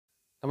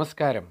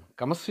നമസ്കാരം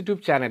കമസ്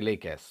യൂട്യൂബ്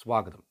ചാനലിലേക്ക്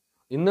സ്വാഗതം.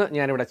 ഇന്ന്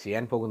ഞാനിവിടെ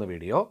ചെയ്യാൻ പോകുന്ന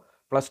വീഡിയോ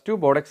 +2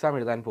 ബോർഡ് എക്സാം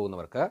എഴുതാൻ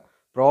പോകുന്നവർക്ക്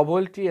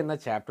പ്രോബബിലിറ്റി എന്ന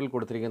ചാപ്റ്ററിൽ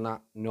കൊടുത്തിരിക്കുന്ന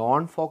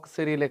നോൺ ഫോക്കസ്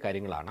ഏരിയയിലെ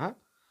കാര്യങ്ങളാണ്.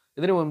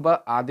 ഇതിനു മുൻപ്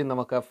ആദ്യം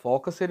നമുക്ക്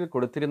ഫോക്കസ് ഏരിയയിൽ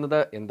കൊടുത്തിരുന്നത്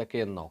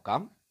എന്തൊക്കെയെന്ന്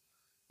നോക്കാം.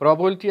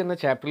 പ്രോബബിലിറ്റി എന്ന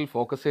ചാപ്റ്ററിൽ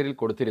ഫോക്കസ് ഏരിയയിൽ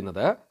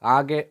കൊടുത്തിരുന്നത്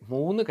ആകെ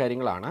 3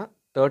 കാര്യങ്ങളാണ്.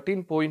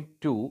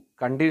 13.2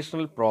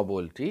 conditional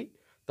probability,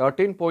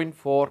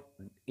 13.4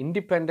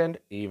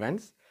 independent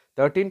events,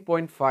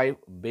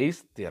 13.5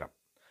 base theorem.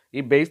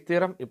 ഈ ബേസ്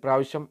തിയറം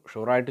ഇപ്രാവശ്യം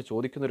ഷുവറായിട്ട്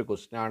ചോദിക്കുന്നൊരു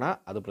ക്വസ്റ്റ്യനാണ്.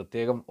 അത്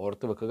പ്രത്യേകം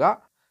ഓർത്ത് വെക്കുക.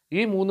 ഈ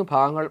 3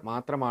 ഭാഗങ്ങൾ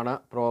മാത്രമാണ്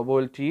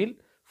പ്രോബബിലിറ്റിയിൽ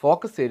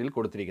ഫോക്കസ് ഏരിയയിൽ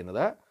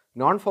കൊടുത്തിരിക്കുന്നത്.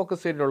 നോൺ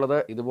ഫോക്കസ് ഏരിയയിലുള്ളത്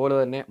ഇതുപോലെ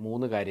തന്നെ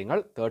 3 കാര്യങ്ങൾ.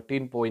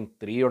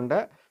 13.3 ഉണ്ട്,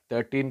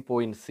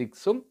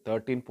 13.6ഉം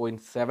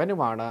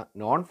 13.7ഉമാണ്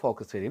നോൺ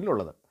ഫോക്കസ്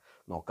ഏരിയയിലുള്ളത്.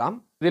 നോക്കാം.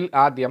 ഇതിൽ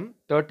ആദ്യം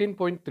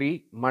 13.3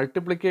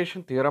 മൾട്ടിപ്ലിക്കേഷൻ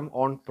തിയറം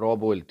ഓൺ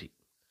പ്രോബബിലിറ്റി.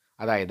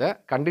 അതായത്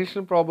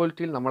കണ്ടീഷണൽ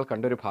പ്രോബബിലിറ്റിയിൽ നമ്മൾ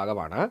കണ്ടൊരു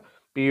ഭാഗമാണ്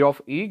P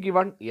of E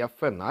given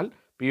F എന്നാൽ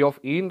P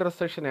of E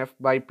intersection F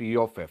by P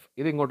of F.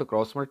 ഇതിങ്ങോട്ട്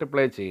cross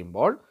multiply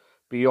ചെയ്യുമ്പോൾ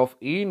P of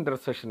E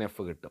intersection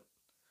F കിട്ടും.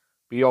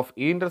 P of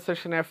E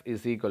intersection F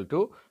is equal to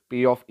P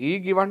of E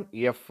given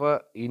F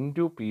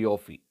into P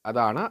of E.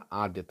 അതാണ്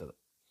ആദ്യത്തത്.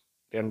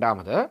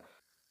 രണ്ടാമത്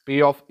P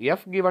of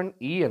F given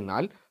E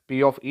എന്നാൽ P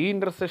of E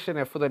intersection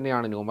F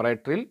തന്നെയാണ്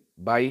ന്യൂമറേറ്ററിൽ,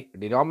 by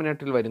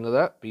ഡിനോമിനേറ്ററിൽ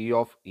വരുന്നത് P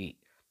of E.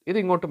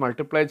 ഇതിങ്ങോട്ട്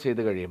multiply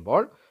ചെയ്ത്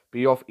കഴിയുമ്പോൾ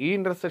P of E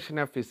intersection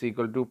F is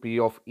equal to P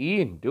of E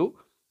into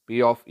P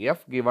of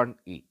F given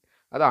E.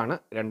 അതാണ്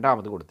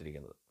രണ്ടാമത്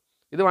കൊടുത്തിരിക്കുന്നത്.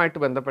 ഇതുമായിട്ട്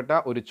ബന്ധപ്പെട്ട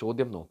ഒരു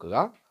ചോദ്യം നോക്കുക.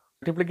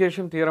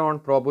 മൾട്ടിപ്ലിക്കേഷൻ തിയറം ഓൺ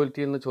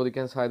പ്രോബബിലിറ്റി എന്ന്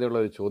ചോദിക്കാൻ സാധ്യതയുള്ള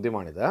ഒരു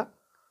ചോദ്യമാണിത്.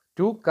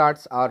 2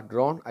 cards are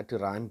drawn at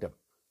random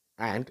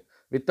and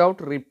without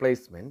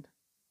replacement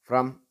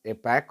from a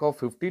pack of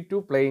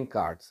 52 playing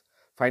cards.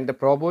 Find the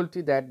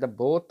probability that the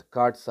both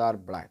cards are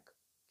black.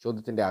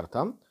 ചോദ്യത്തിൻ്റെ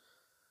അർത്ഥം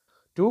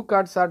 2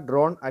 cards are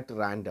drawn at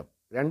random.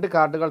 2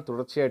 കാർഡുകൾ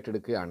തുടർച്ചയായിട്ട്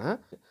എടുക്കുകയാണ്.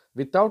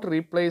 Without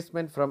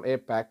replacement from A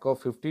pack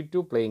of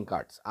 52 playing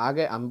cards.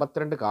 ആകെ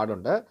 52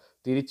 കാർഡുണ്ട്,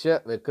 തിരിച്ച്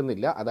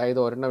വെക്കുന്നില്ല. അതായത്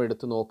ഒരെണ്ണം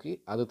എടുത്ത് നോക്കി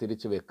അത്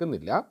തിരിച്ച്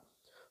വെക്കുന്നില്ല.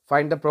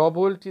 Find the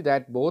probability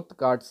that both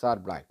cards R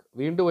black.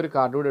 വീണ്ടും ഒരു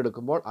കാർഡ് കൂടെ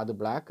എടുക്കുമ്പോൾ അത്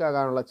ബ്ലാക്ക്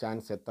ആകാനുള്ള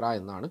ചാൻസ് എത്ര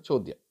എന്നാണ്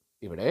ചോദ്യം.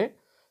 ഇവിടെ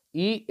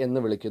ഇ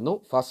എന്ന് വിളിക്കുന്നു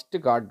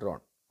ഫസ്റ്റ് കാർഡ്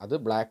ഡ്രോൺ, അത്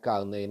ബ്ലാക്ക്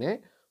ആകുന്നതിനെ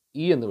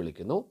ഇ എന്ന്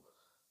വിളിക്കുന്നു.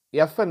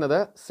 എഫ് എന്നത്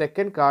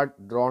second card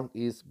drone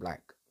is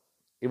black.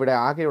 ഇവിടെ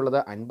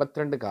ആകെയുള്ളത്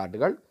 52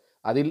 കാർഡുകൾ.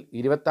 അതിൽ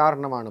 26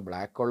 എണ്ണമാണ്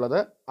ബ്ലാക്ക് ഉള്ളത്.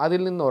 അതിൽ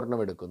നിന്ന് ഒരെണ്ണം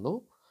എടുക്കുന്നു.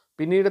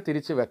 പിന്നീട്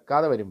തിരിച്ച്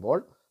വെക്കാതെ വരുമ്പോൾ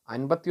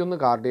 51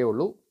 കാർഡേ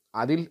ഉള്ളൂ.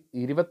 അതിൽ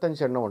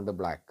 25 എണ്ണം ഉണ്ട്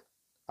ബ്ലാക്ക്.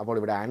 അപ്പോൾ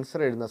ഇവിടെ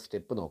ആൻസർ എഴുതുന്ന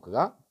സ്റ്റെപ്പ് നോക്കുക.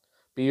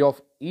 പി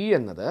ഓഫ് ഇ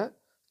എന്നത്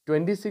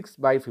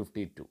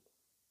 26/52.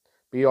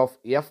 P of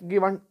F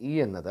given E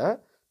എന്നത്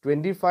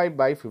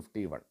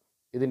 25/51.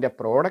 ഇതിൻ്റെ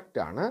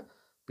പ്രോഡക്റ്റാണ്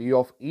P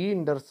of E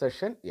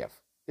intersection F.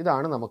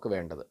 ഇതാണ് നമുക്ക്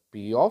വേണ്ടത്.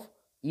 P of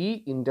E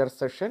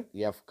intersection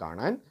F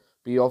കാണാൻ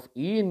P of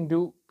E into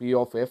P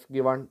of F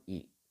given E.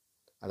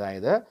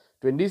 അതായത്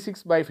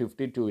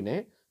 26/52നെ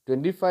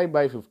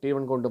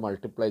 25/51 കൊണ്ട്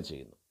മൾട്ടിപ്ലൈ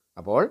ചെയ്യുന്നു.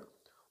 അപ്പോൾ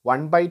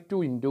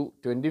 1/2 ഇൻറ്റു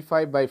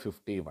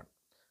 25/51.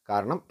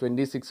 കാരണം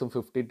 26ഉം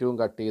 52ഉം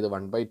കട്ട് ചെയ്ത്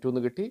 1/2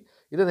 എന്ന് കിട്ടി.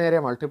 ഇത് നേരെ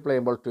മൾട്ടിപ്ലൈ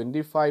ചെയ്യുമ്പോൾ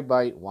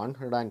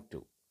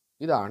 25/102.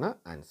 ഇതാണ്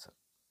ആൻസർ.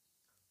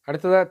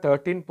 അടുത്തത്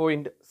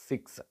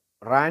 13.6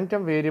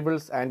 random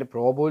variables and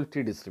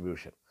probability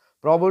distribution.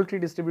 Probability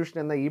distribution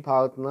എന്ന ഈ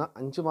ഭാഗത്തു നിന്ന്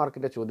 5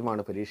 മാർക്കിൻ്റെ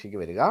ചോദ്യമാണ് പരീക്ഷയ്ക്ക്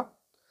വരിക.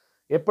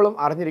 എപ്പോഴും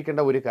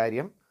അറിഞ്ഞിരിക്കേണ്ട ഒരു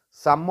കാര്യം,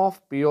 some of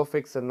P of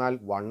X എന്നാൽ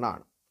 1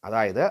 ആണ്.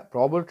 അതായത്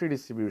പ്രോബബിലിറ്റി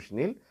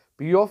ഡിസ്ട്രിബ്യൂഷനിൽ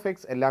പി ഓഫ്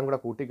എക്സ് എല്ലാം കൂടെ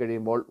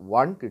കൂട്ടിക്കഴിയുമ്പോൾ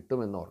 1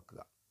 കിട്ടുമെന്ന്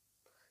ഓർക്കുക.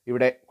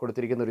 ഇവിടെ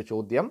കൊടുത്തിരിക്കുന്ന ഒരു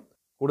ചോദ്യം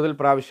കൂടുതൽ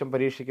പ്രാവശ്യം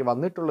പരീക്ഷയ്ക്ക്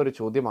വന്നിട്ടുള്ളൊരു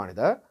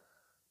ചോദ്യമാണിത്.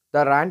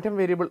 The random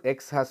variable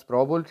X has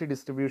probability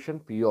distribution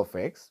P of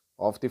X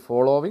of the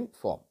following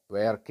form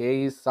wear K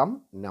is some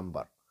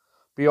number.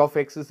 P of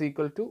X is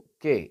equal to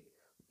K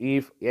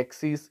if x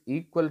is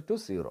equal to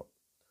 0,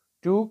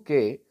 2k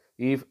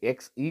if x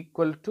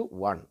equal to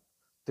 1,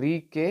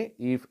 3k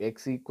if x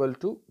equal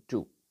to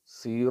 2,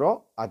 0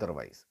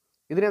 otherwise.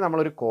 ഇതിനെ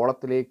നമ്മളൊരു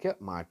കോളത്തിലേക്ക്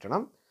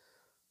മാറ്റണം.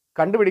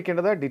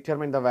 കണ്ടുപിടിക്കേണ്ടത്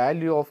determine the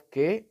value of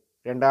K.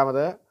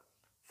 രണ്ടാമത്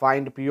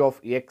find P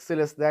of X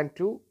less than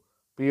 2,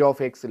 P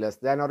of X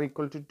less than or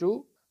equal to 2,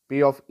 P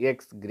of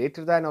X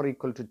greater than or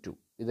equal to 2.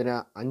 ഇതിന്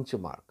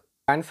 5 mark.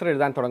 Answer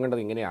എഴുതാൻ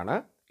തുടങ്ങേണ്ടത് ഇങ്ങനെയാണ്.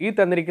 ഈ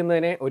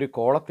തന്നിരിക്കുന്നതിനെ ഒരു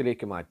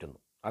കോളത്തിലേക്ക് മാറ്റുന്നു.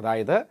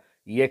 അതായത്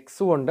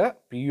എക്സും ഉണ്ട്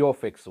പി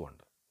ഓഫ് എക്സും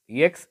ഉണ്ട്.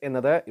 എക്സ്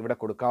എന്നത് ഇവിടെ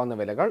കൊടുക്കാവുന്ന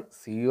വിലകൾ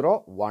 0,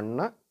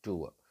 1, 2.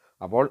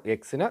 അപ്പോൾ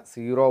എക്സിന്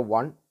 0,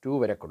 1, 2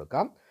 വരെ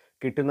കൊടുക്കാം.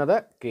 കിട്ടുന്നത്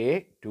കെ,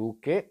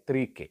 2k,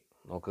 3k.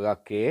 നോക്കുക,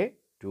 കെ,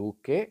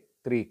 2k,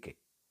 3k.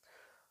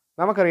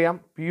 നമുക്കറിയാം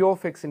പി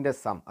ഓഫ് എക്സിൻ്റെ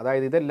സം,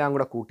 അതായത് ഇതെല്ലാം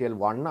കൂടെ കൂട്ടിയാൽ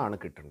 1 ആണ്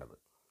കിട്ടേണ്ടത്.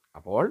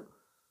 അപ്പോൾ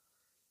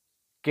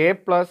K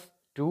plus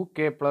 2k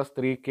plus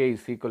 3k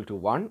is equal to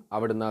 1.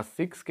 അവിടുന്ന്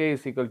 6k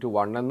ഇസ് ഈക്വൽ ടു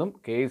 1 എന്നും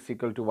കെ ഇസ്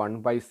ഈക്വൽ ടു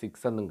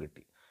 1/6 എന്നും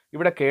കിട്ടി.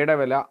 ഇവിടെ കെയുടെ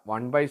വില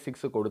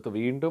 1/6 കൊടുത്ത്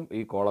വീണ്ടും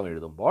ഈ കോളം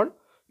എഴുതുമ്പോൾ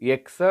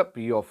X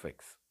P of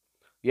X.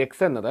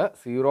 X എന്നത്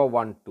 0,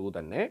 1, 2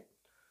 തന്നെ.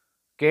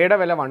 കെയുടെ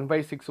വില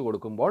 1/6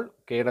 കൊടുക്കുമ്പോൾ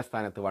കെയുടെ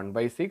സ്ഥാനത്ത്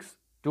 1/6,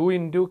 2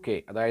 ഇൻറ്റു കെ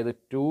അതായത്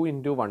 2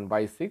 ഇൻറ്റു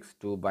 1/6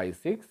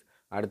 2/6,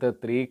 അടുത്ത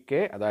 3k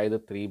അതായത്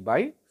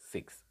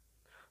 3/6.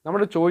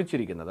 നമ്മൾ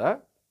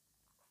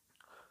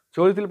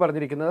ചോദ്യത്തിൽ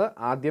പറഞ്ഞിരിക്കുന്നത്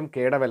ആദ്യം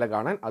കെയുടെ വില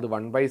കാണാൻ, അത്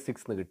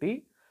 1/6 എന്ന് കിട്ടി.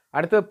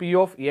 അടുത്തത് P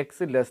of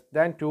X less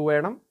than 2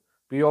 വേണം.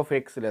 P of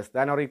X less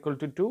than or equal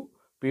to 2,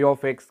 P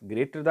of X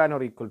greater than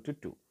or equal to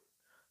 2.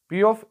 P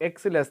of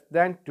X less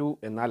than 2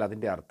 എന്നാൽ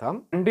അതിൻ്റെ അർത്ഥം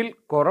 2ൽ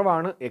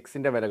കുറവാണ്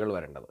എക്സിൻ്റെ വിലകൾ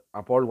വരേണ്ടത്.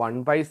 അപ്പോൾ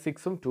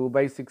 1/6ഉം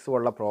 2/6ഉം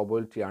ഉള്ള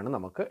പ്രോബബിലിറ്റിയാണ്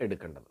നമുക്ക്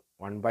എടുക്കേണ്ടത്.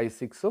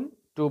 1/6ഉം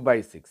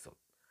 2/6ഉം.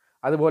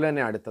 അതുപോലെ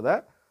തന്നെ അടുത്തത്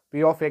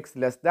P of X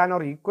less than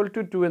or equal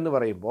to 2 എന്ന്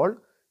പറയുമ്പോൾ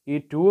ഈ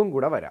 2ഉം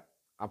കൂടെ വരാം.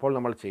 അപ്പോൾ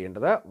നമ്മൾ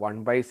ചെയ്യേണ്ടത്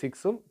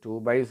 1/6ഉം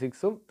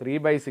 2/6ഉം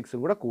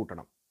 3/6ഉം കൂടെ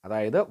കൂട്ടണം,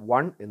 അതായത്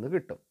 1 എന്ന്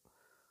കിട്ടും.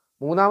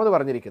 മൂന്നാമത്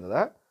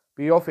പറഞ്ഞിരിക്കുന്നത്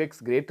P of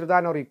X greater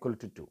than or equal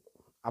to 2.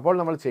 അപ്പോൾ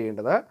നമ്മൾ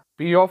ചെയ്യേണ്ടത്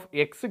P of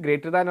X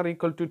greater than or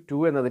equal to 2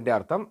 എന്നതിൻ്റെ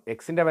അർത്ഥം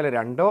എക്സിൻ്റെ വില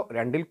 2ഓ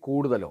 2ൽ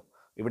കൂടുതലോ.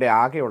 ഇവിടെ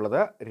ആകെയുള്ളത്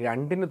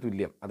 2ന്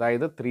തുല്യം,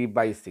 അതായത്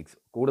 3/6.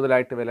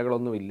 കൂടുതലായിട്ട്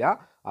വിലകളൊന്നുമില്ല.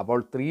 അപ്പോൾ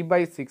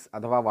 3/6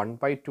 അഥവാ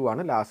 1/2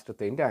 ആണ്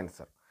ലാസ്റ്റത്തെ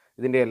ആൻസർ.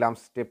 ഇതിൻ്റെ എല്ലാം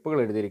സ്റ്റെപ്പുകൾ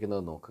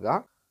എഴുതിയിരിക്കുന്നത് നോക്കുക.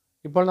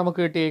 ഇപ്പോൾ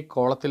നമുക്ക് കിട്ടിയ ഈ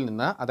കോളത്തിൽ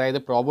നിന്ന്, അതായത്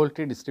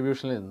പ്രോബബിലിറ്റി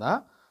ഡിസ്ട്രിബ്യൂഷനിൽ നിന്ന്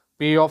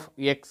P of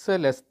X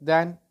less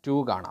than 2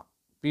 കാണാം.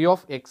 P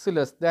of X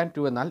less than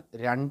 2 എന്നാൽ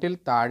 2ൽ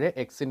താഴെ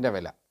എക്സിൻ്റെ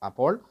വില.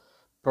 അപ്പോൾ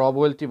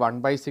പ്രോബബിലിറ്റി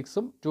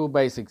 1/6ഉം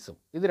 2/6ഉം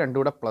ഇത് രണ്ടും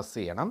കൂടെ പ്ലസ്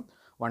ചെയ്യണം.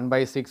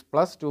 1/6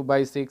 പ്ലസ്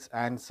 2/6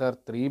 ആൻസർ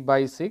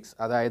 3/6,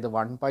 അതായത്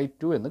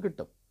 1/2 എന്ന്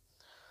കിട്ടും.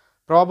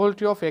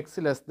 Probability of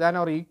X less than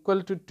or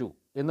equal to 2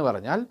 എന്ന്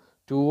പറഞ്ഞാൽ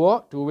 2ഓ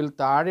 2വിൽ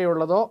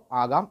താഴെയുള്ളതോ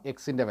ആകാം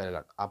എക്സിൻ്റെ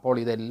വിലകൾ. അപ്പോൾ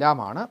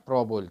ഇതെല്ലാമാണ്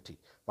പ്രോബബിലിറ്റി.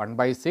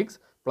 1/6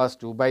 പ്ലസ്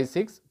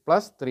 2/6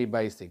 പ്ലസ്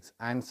 3/6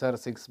 ആൻസർ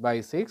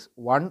 6/6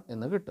 1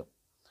 എന്ന് കിട്ടും.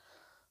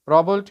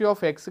 Probability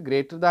of X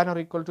greater than or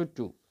equal to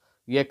 2.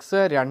 X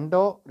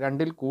 2ഓ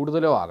 2ൽ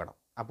കൂടുതലോ ആകണം.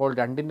 അപ്പോൾ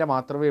 2ൻ്റെ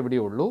മാത്രമേ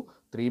ഇവിടെയുള്ളൂ,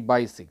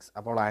 3/6.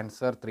 അപ്പോൾ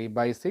ആൻസർ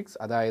 3/6,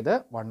 അതായത്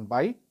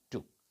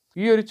 1/2.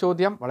 ഈ ഒരു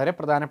ചോദ്യം വളരെ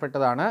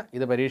പ്രധാനപ്പെട്ടതാണ്.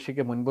 ഇത്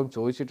പരീക്ഷയ്ക്ക് മുൻപും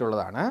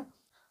ചോദിച്ചിട്ടുള്ളതാണ്.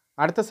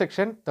 അടുത്ത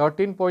section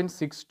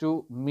 13.62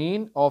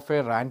 mean of A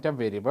random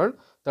variable,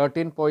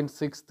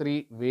 13.63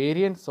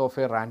 variance of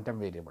A random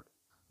variable.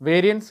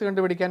 Variance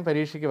കണ്ടുപിടിക്കാൻ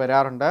പരീക്ഷയ്ക്ക്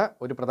വരാറുണ്ട്.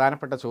 ഒരു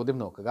പ്രധാനപ്പെട്ട ചോദ്യം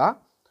നോക്കുക.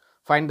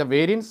 Find the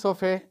variance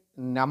of A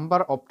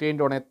number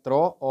obtained on A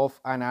throw of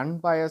an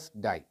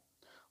unbiased dye.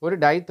 ഒരു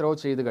ഡൈ ത്രോ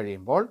ചെയ്ത്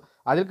കഴിയുമ്പോൾ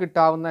അതിൽ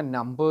കിട്ടാവുന്ന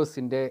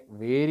നമ്പേഴ്സിൻ്റെ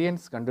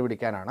വേരിയൻസ്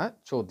കണ്ടുപിടിക്കാനാണ്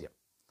ചോദ്യം.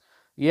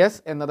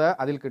 എസ് എന്നത്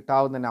അതിൽ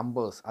കിട്ടാവുന്ന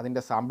നമ്പേഴ്സ്,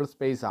 അതിൻ്റെ സാമ്പിൾ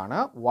സ്പേസ് ആണ്.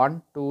 1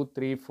 2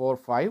 3 4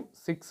 5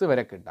 6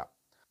 വരെ കിട്ടാം.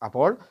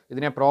 അപ്പോൾ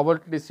ഇതിനെ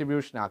പ്രോബബിലിറ്റി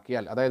ഡിസ്ട്രിബ്യൂഷൻ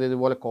ആക്കിയാൽ, അതായത്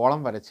ഇതുപോലെ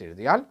കോളം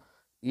വരച്ചെഴുതിയാൽ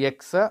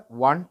എക്സ്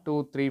 1 2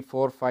 3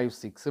 4 5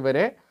 6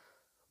 വരെ,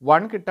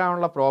 1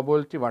 കിട്ടാനുള്ള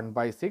പ്രോബബിലിറ്റി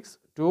 1/6,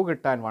 2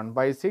 കിട്ടാൻ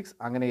 1/6,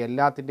 അങ്ങനെ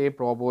എല്ലാത്തിൻ്റെയും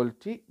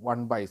പ്രോബബിലിറ്റി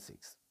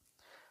 1/6.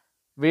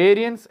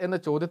 വേരിയൻസ് എന്ന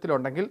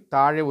ചോദ്യത്തിലുണ്ടെങ്കിൽ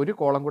താഴെ ഒരു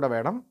കോളം കൂടെ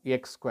വേണം,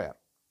 എക്സ് സ്ക്വയർ.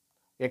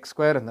 എക്സ്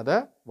സ്ക്വയർ എന്നത്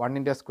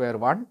 1ൻ്റെ square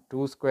 1,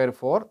 2 square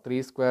 4,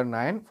 3 square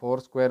 9, 4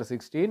 square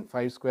 16,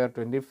 5 square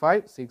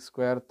 25, 6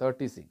 square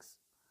 36.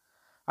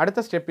 അടുത്ത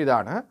സ്റ്റെപ്പ്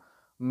ഇതാണ്,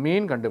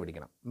 മീൻ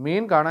കണ്ടുപിടിക്കണം.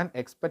 മീൻ കാണാൻ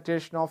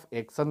എക്സ്പെക്റ്റേഷൻ ഓഫ്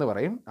എക്സ് എന്ന്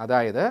പറയും.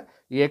 അതായത്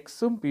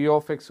എക്സും പി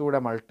ഓഫ് എക്സും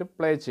കൂടെ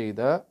മൾട്ടിപ്ലൈ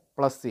ചെയ്ത്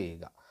പ്ലസ്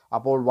ചെയ്യുക.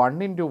 അപ്പോൾ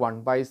 1 into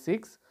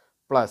 1/6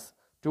 plus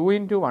 2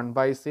 into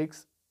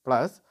 1/6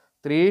 plus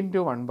 3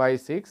 into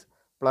 1/6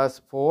 plus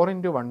 4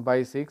 into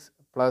 1/6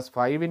 plus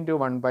 5 into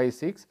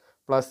 1/6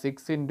 plus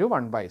 6 into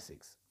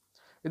 1/6.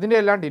 ഇതിൻ്റെ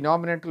എല്ലാം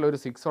ഡിനോമിനേറ്ററിൽ ഒരു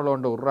 6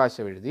 ഉള്ളതുകൊണ്ട് ഒരു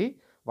പ്രാവശ്യം എഴുതി.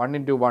 1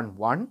 into 1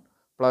 1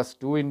 plus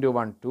 2 into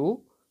 1 2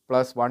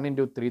 plus 1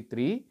 into 3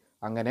 3,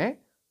 അങ്ങനെ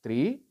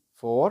 3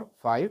 4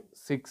 5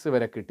 6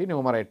 വരെ കിട്ടി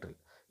ന്യൂമറേറ്ററിൽ.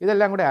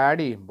 ഇതെല്ലാം കൂടെ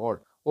ആഡ് ചെയ്യുമ്പോൾ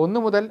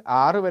 1 മുതൽ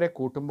 6 വരെ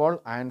കൂട്ടുമ്പോൾ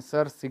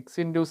ആൻസർ 6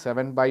 ഇൻറ്റു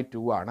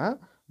 7/2 ആണ്,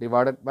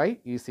 ഡിവൈഡഡ് ബൈ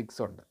ഈ 6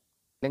 ഉണ്ട്.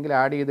 അല്ലെങ്കിൽ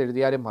ആഡ് ചെയ്ത്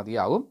എഴുതിയാലും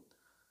മതിയാവും.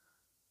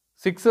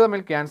 6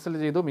 തമ്മിൽ ക്യാൻസൽ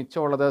ചെയ്തു,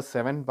 മിച്ചമുള്ളത്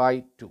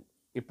 7/2.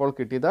 ഇപ്പോൾ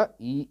കിട്ടിയത്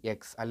ഇ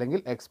എക്സ് അല്ലെങ്കിൽ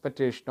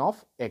എക്സ്പെക്റ്റേഷൻ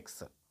ഓഫ്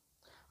എക്സ്.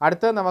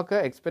 അടുത്തത് നമുക്ക്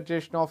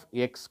എക്സ്പെക്റ്റേഷൻ ഓഫ്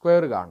എക്സ്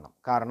സ്ക്വയർ കാണണം.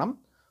 കാരണം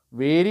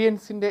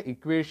വേരിയൻസിൻ്റെ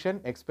equation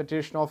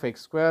expectation of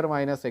X square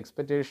minus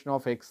expectation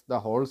of X the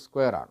whole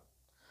square ആണ്.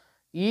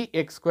 ഈ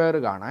എക്സ് സ്ക്വയർ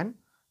കാണാൻ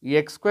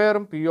എക്സ്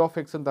സ്ക്വയറും പി ഓഫ്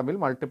എക്സും തമ്മിൽ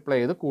മൾട്ടിപ്ലൈ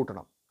ചെയ്ത്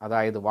കൂട്ടണം.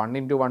 അതായത് 1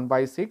 into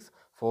 1/6,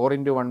 4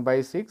 into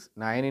 1/6,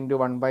 9 into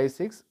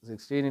 1/6,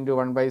 16 into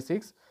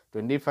 1/6,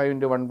 25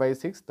 into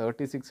 1/6,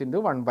 36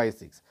 into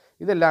 1/6.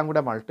 ഇതെല്ലാം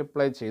കൂടെ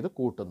മൾട്ടിപ്ലൈ ചെയ്ത്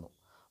കൂട്ടുന്നു.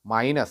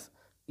 മൈനസ്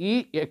ഈ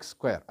എക്സ്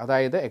സ്ക്വയർ,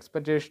 അതായത്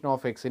എക്സ്പെക്റ്റേഷൻ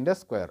ഓഫ് എക്സിൻ്റെ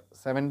സ്ക്വയർ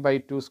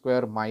 7/2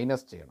 സ്ക്വയർ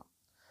മൈനസ് ചെയ്യണം.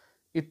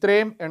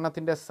 ഇത്രയും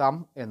എണ്ണത്തിൻ്റെ സം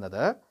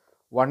എന്നത്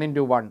 1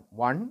 into 1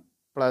 1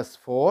 plus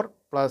 4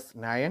 plus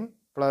 9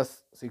 plus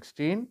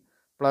 16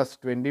 plus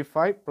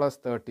 25 plus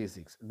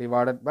 36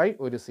 divided by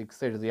ഒരു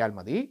 6 എഴുതിയാൽ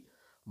മതി,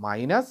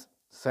 മൈനസ്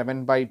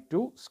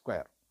 7/2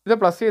 സ്ക്വയർ. ഇത്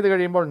പ്ലസ് ചെയ്ത്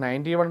കഴിയുമ്പോൾ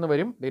 91 എന്ന്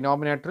വരും.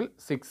 ഡിനോമിനേറ്ററിൽ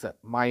 6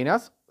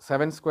 minus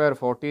 7 square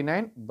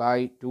 49 by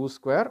 2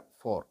 square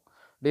 4.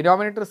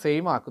 Denominator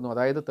same ആക്കുന്നു,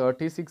 അതായത്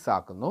 36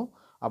 ആക്കുന്നു.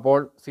 അപ്പോൾ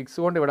 6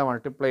 കൊണ്ട് ഇവിടെ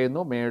മൾട്ടിപ്ലൈ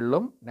ചെയ്യുന്നു.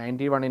 മേളിലും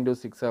 91 into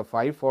 6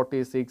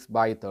 546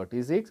 by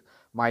 36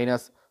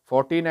 minus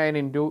 49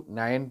 into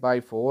 9 by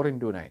 4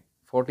 into 9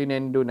 49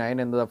 into 9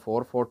 എന്നത്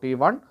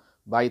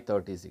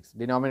 441/36.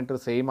 ഡിനോമിനേറ്റർ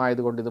സെയിം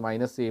ആയതുകൊണ്ട് ഇത്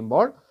മൈനസ്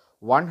ചെയ്യുമ്പോൾ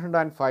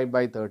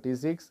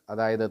 105/36,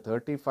 അതായത്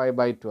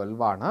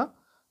 35/12 ആണ്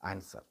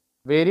ആൻസർ.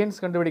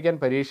 വേരിയൻസ് കണ്ടുപിടിക്കാൻ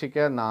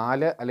പരീക്ഷയ്ക്ക്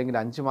 4 അല്ലെങ്കിൽ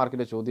 5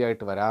 മാർക്കിൻ്റെ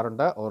ചോദ്യമായിട്ട്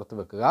വരാറുണ്ട്, ഓർത്ത്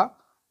വെക്കുക.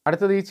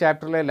 അടുത്തത് ഈ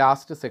ചാപ്റ്ററിലെ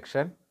last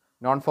section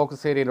non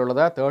focus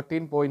ഏരിയയിലുള്ളത്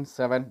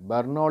 13.7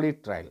 Bernoulli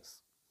trials.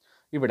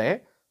 ഇവിടെ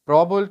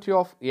probability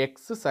of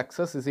X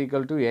success is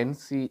equal to N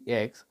C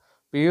X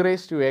P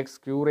raise to X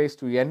Q raise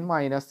to N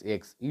minus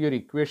X. ഈ ഒരു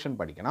ഇക്വേഷൻ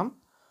പഠിക്കണം.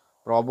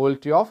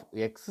 Probability of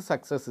X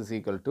success is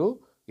equal to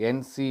N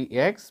C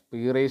X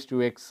P raise to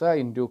X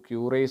into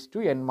Q raise to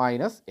N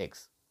minus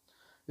X.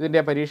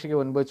 ഇതിൻ്റെ പരീക്ഷയ്ക്ക്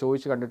മുൻപ്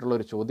ചോദിച്ചു കണ്ടിട്ടുള്ള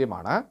ഒരു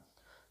ചോദ്യമാണ്.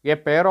 A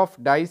pair of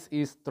dyes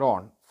is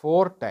thrown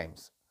 4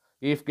 times.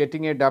 If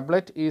getting a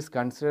doublet is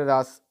considered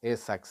as a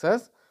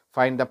success,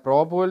 find the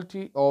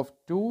probability of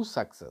 2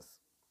 success.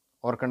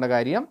 ഓർക്കേണ്ട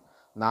കാര്യം,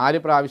 4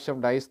 പ്രാവശ്യം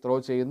ഡൈസ് ത്രോ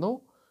ചെയ്യുന്നു,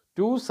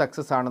 2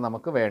 സക്സസ് ആണ്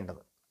നമുക്ക്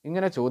വേണ്ടത്.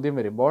 ഇങ്ങനെ ചോദ്യം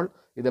വരുമ്പോൾ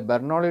ഇത്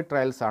ബെർണോളി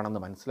ട്രയൽസ് ആണെന്ന്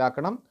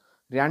മനസ്സിലാക്കണം.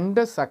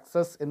 2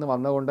 സക്സസ് എന്ന്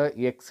വന്നുകൊണ്ട്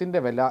എക്സിൻ്റെ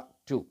വില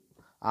 2,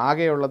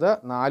 ആകെയുള്ളത്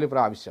 4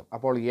 പ്രാവശ്യം,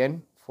 അപ്പോൾ n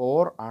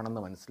 4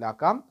 ആണെന്ന്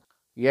മനസ്സിലാക്കാം.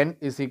 n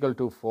is equal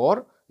to 4,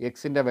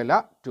 എക്സിൻ്റെ വില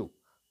 2.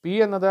 പി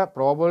എന്നത്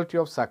പ്രോബിലിറ്റി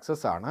ഓഫ്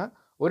സക്സസ് ആണ്.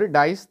 ഒരു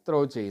ഡൈസ് ത്രോ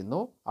ചെയ്യുന്നു,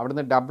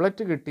 അവിടുന്ന്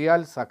ഡബ്ലറ്റ് കിട്ടിയാൽ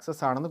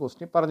സക്സസ് ആണെന്ന്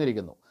ക്വസ്റ്റ്യൻ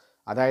പറഞ്ഞിരിക്കുന്നു.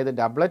 അതായത്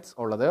ഡബ്ലറ്റ്സ്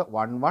ഉള്ളത്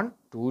 1 1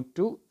 2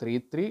 2 3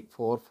 3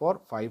 4 4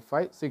 5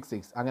 5 6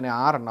 6, അങ്ങനെ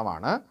 6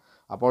 എണ്ണമാണ്.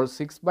 അപ്പോൾ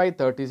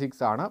 6/36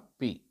 ആണ്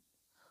പി.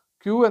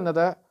 ക്യൂ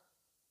എന്നത്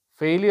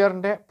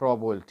ഫെയിലിയറിൻ്റെ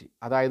പ്രോബിലിറ്റി,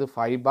 അതായത്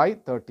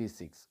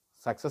 5/36.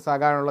 സക്സസ്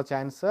ആകാനുള്ള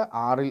ചാൻസ്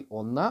 6ൽ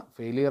 1,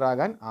 ഫെയിലിയർ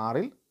ആകാൻ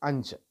 6ൽ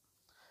 5.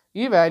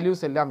 ഈ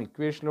വാല്യൂസ് എല്ലാം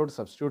ഇക്വേഷനിലോട്ട്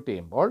സബ്സ്റ്റിറ്റ്യൂട്ട്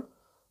ചെയ്യുമ്പോൾ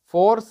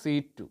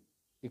 4C2,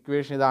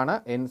 ഇക്വേഷൻ ഇതാണ്,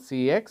 N C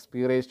X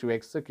P raise to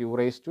X Q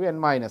raise to N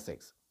minus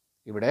X.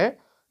 ഇവിടെ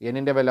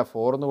എന്നിൻ്റെ വില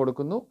 4 എന്ന്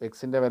കൊടുക്കുന്നു,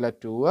 എക്സിൻ്റെ വില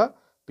 2,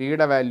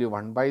 പിയുടെ വാല്യൂ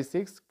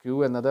 1/6, ക്യൂ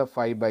എന്നത്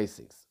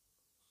 5/6.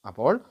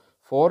 അപ്പോൾ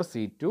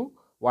 4C2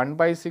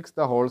 1/6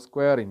 the whole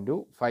square into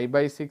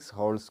 5/6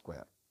 whole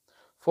square.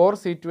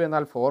 4C2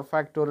 എന്നാൽ 4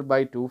 factorial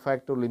by 2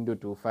 factorial into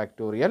 2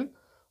 factorial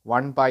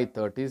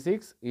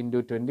 1/36 into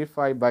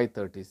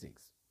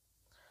 25/36.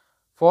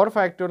 4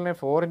 ഫാക്ടോറിയലിനെ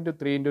 4 into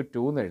 3 into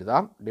 2 എന്ന്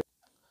എഴുതാം.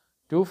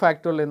 2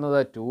 ഫാക്ടോറിയൽ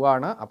എന്നത് 2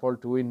 ആണ്, അപ്പോൾ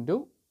 2 ഇൻറ്റു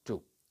 2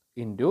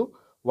 ഇൻറ്റു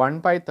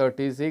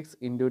 1/36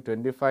 ഇൻറ്റു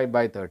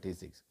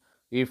 25/36.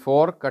 ഈ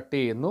 4 കട്ട്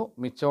ചെയ്യുന്നു,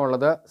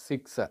 മിച്ചമുള്ളത്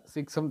 6.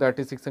 6ഉം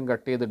 36ഉം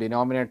കട്ട് ചെയ്ത്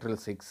ഡിനോമിനേറ്ററിൽ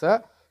 6,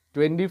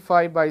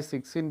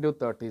 25/6 ഇൻറ്റു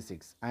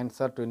 36,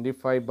 ആൻസർ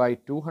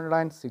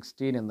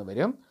 25/216 എന്ന്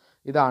വരും.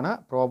 ഇതാണ്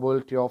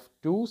പ്രോബിലിറ്റി ഓഫ്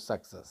 2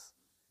 സക്സസ്.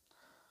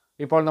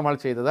 ഇപ്പോൾ നമ്മൾ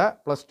ചെയ്തത്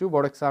 +2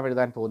 ബോർഡ് എക്സാം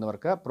എഴുതാൻ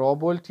പോകുന്നവർക്ക്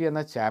പ്രോബിലിറ്റി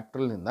എന്ന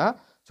ചാപ്റ്ററിൽ നിന്ന്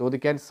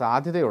ചോദിക്കാൻ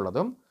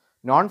സാധ്യതയുള്ളതും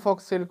നോൺ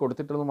ഫോക്കസിൽ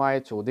കൊടുത്തിട്ടുള്ളതുമായ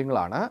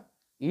ചോദ്യങ്ങളാണ്.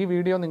 ഈ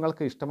വീഡിയോ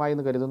നിങ്ങൾക്ക് ഇഷ്ടമായി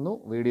എന്ന് കരുതുന്നു.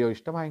 വീഡിയോ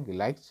ഇഷ്ടമായെങ്കിൽ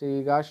ലൈക്ക്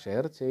ചെയ്യുക,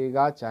 ഷെയർ ചെയ്യുക.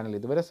 ചാനൽ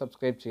ഇതുവരെ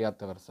സബ്സ്ക്രൈബ്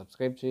ചെയ്യാത്തവർ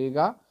സബ്സ്ക്രൈബ് ചെയ്യുക.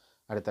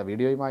 അടുത്ത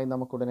വീഡിയോയുമായി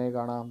നമുക്കുടനെ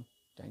കാണാം.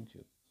 Thank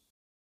you.